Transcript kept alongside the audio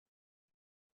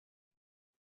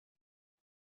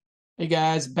Hey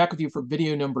guys, back with you for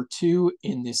video number 2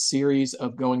 in this series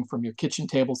of going from your kitchen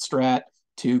table strat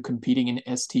to competing in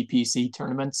STPC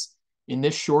tournaments. In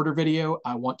this shorter video,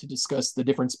 I want to discuss the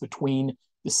difference between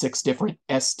the 6 different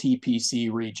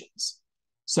STPC regions.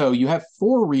 So you have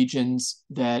 4 regions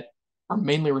that are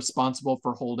mainly responsible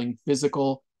for holding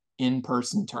physical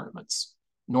in-person tournaments.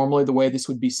 Normally, the way this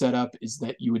would be set up is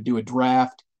that you would do a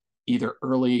draft either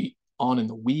early on in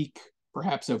the week,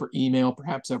 perhaps over email,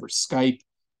 perhaps over Skype,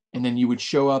 and then you would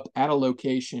show up at a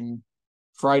location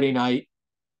Friday night,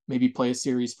 maybe play a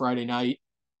series Friday night,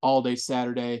 all day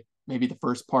Saturday, maybe the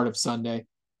first part of Sunday.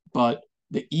 But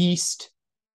the East,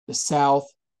 the South,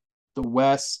 the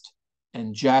West,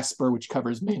 and Jasper, which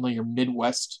covers mainly your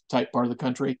Midwest type part of the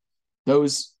country,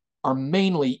 those are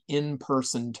mainly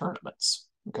in-person tournaments.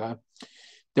 Okay.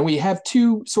 Then we have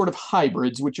 2 sort of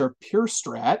hybrids, which are Pure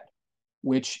Strat,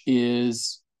 which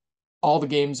is all the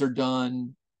games are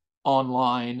done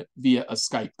online via a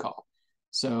Skype call.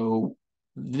 So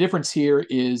the difference here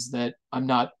is that I'm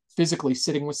not physically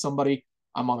sitting with somebody.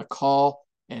 I'm on a call,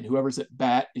 and whoever's at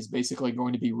bat is basically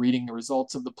going to be reading the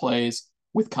results of the plays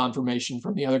with confirmation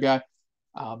from the other guy.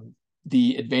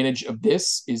 The advantage of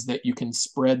this is that you can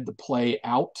spread the play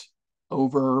out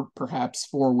over perhaps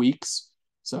 4 weeks.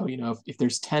 So, if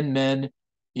there's 10 men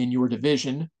in your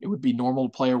division, it would be normal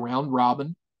to play a round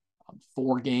robin,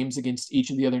 4 games against each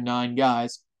of the other 9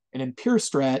 guys. And in Pure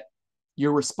Strat,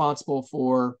 you're responsible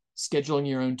for scheduling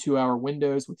your own 2-hour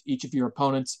windows with each of your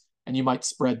opponents, and you might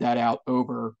spread that out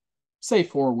over, say,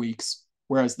 4 weeks.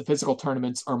 Whereas the physical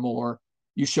tournaments are more,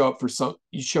 you show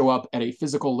up at a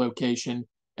physical location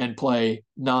and play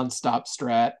nonstop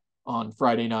strat on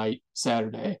Friday night,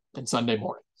 Saturday, and Sunday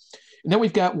morning. And then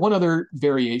we've got one other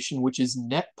variation, which is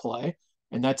net play,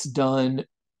 and that's done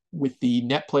with the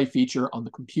net play feature on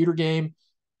the computer game.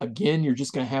 Again, you're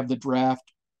just going to have the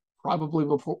draft probably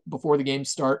before the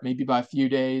games start, maybe by a few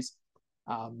days,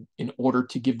 in order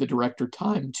to give the director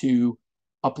time to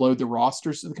upload the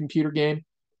rosters to the computer game.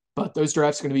 But those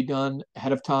drafts are going to be done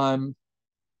ahead of time,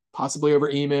 possibly over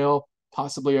email,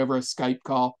 possibly over a Skype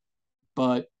call.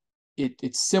 But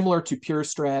it's similar to Pure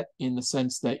Strat in the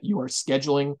sense that you are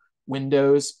scheduling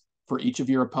windows for each of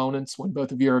your opponents when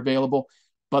both of you are available.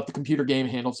 But the computer game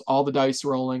handles all the dice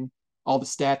rolling, all the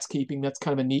stats keeping. That's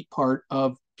kind of a neat part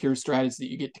of Pure Strat, is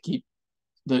that you get to keep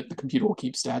the computer will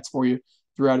keep stats for you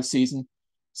throughout a season.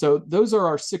 So those are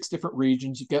our 6 different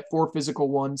regions. You've got 4 physical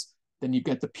ones. Then you've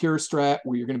got the Pure Strat,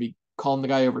 where you're going to be calling the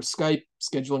guy over Skype,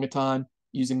 scheduling a time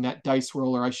using that dice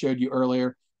roller I showed you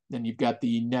earlier. Then you've got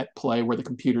the net play, where the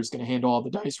computer is going to handle all the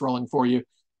dice rolling for you.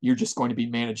 You're just going to be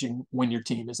managing when your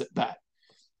team is at bat.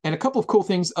 And a couple of cool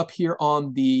things up here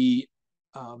on the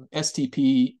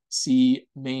STPC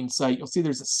main site. You'll see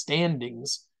there's a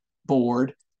standings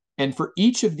board. And for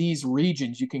each of these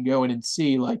regions, you can go in and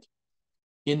see, like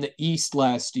in the East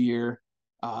last year,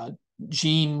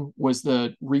 Gene was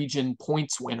the region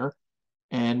points winner.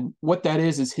 And what that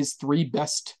is his 3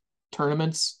 best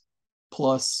tournaments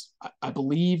plus, I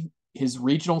believe, his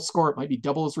regional score. It might be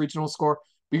double his regional score.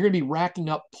 But you're going to be racking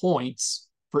up points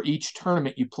for each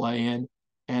tournament you play in.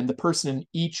 And the person in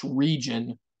each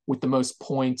region with the most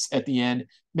points at the end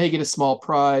may get a small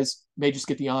prize, may just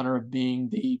get the honor of being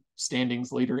the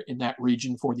standings leader in that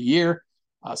region for the year.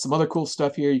 Some other cool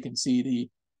stuff here. You can see the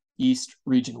East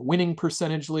region winning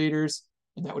percentage leaders,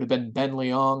 and that would have been Ben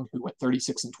Leong, who went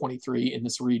 36-23 in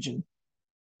this region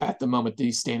at the moment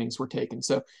these standings were taken.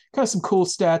 So kind of some cool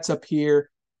stats up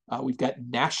here. We've got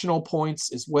national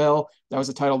points as well. That was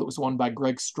a title that was won by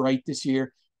Greg Strite this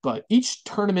year. But each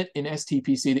tournament in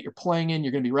STPC that you're playing in,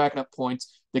 you're going to be racking up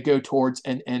points that go towards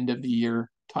an end of the year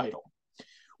title.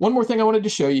 One more thing I wanted to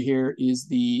show you here is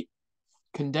the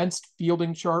condensed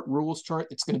fielding chart, rules chart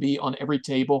that's going to be on every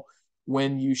table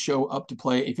when you show up to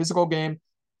play a physical game.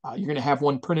 You're going to have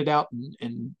one printed out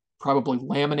and probably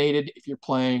laminated if you're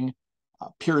playing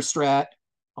Pure Strat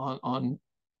on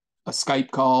a Skype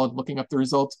call and looking up the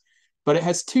results. But it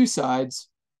has 2 sides.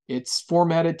 It's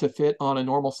formatted to fit on a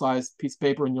normal size piece of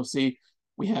paper, and you'll see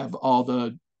we have all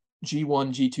the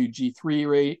G1, G2,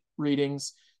 G3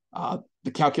 readings,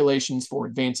 the calculations for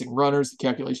advancing runners, the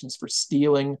calculations for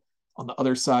stealing. On the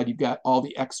other side, you've got all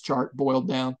the X chart boiled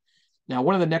down. Now,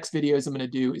 one of the next videos I'm going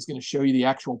to do is going to show you the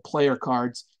actual player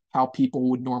cards, how people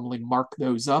would normally mark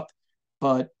those up.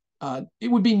 But it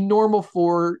would be normal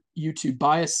for you to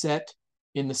buy a set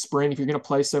in the spring if you're going to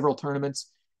play several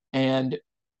tournaments, and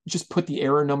just put the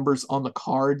error numbers on the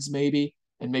cards maybe,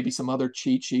 and maybe some other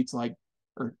cheat sheets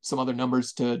or some other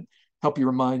numbers to help you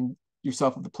remind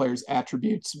yourself of the player's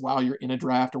attributes while you're in a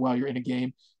draft or while you're in a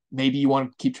game. Maybe you want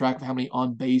to keep track of how many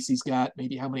on base he's got,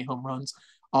 maybe how many home runs,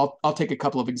 I'll take a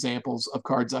couple of examples of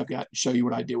cards I've got and show you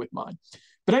what I do with mine.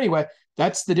 But anyway,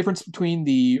 that's the difference between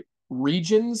the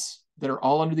regions that are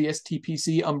all under the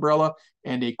STPC umbrella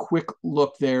and a quick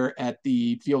look there at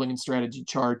the fielding and strategy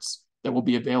charts that will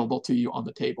be available to you on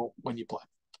the table when you play.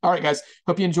 All right, guys,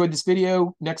 hope you enjoyed this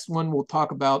video. Next one, we'll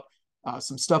talk about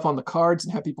some stuff on the cards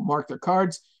and have people mark their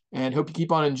cards. And hope you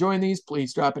keep on enjoying these.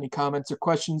 Please drop any comments or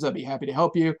questions. I'd be happy to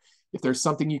help you. If there's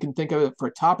something you can think of for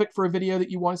a topic for a video that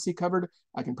you want to see covered,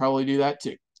 I can probably do that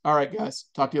too. All right, guys,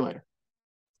 talk to you later.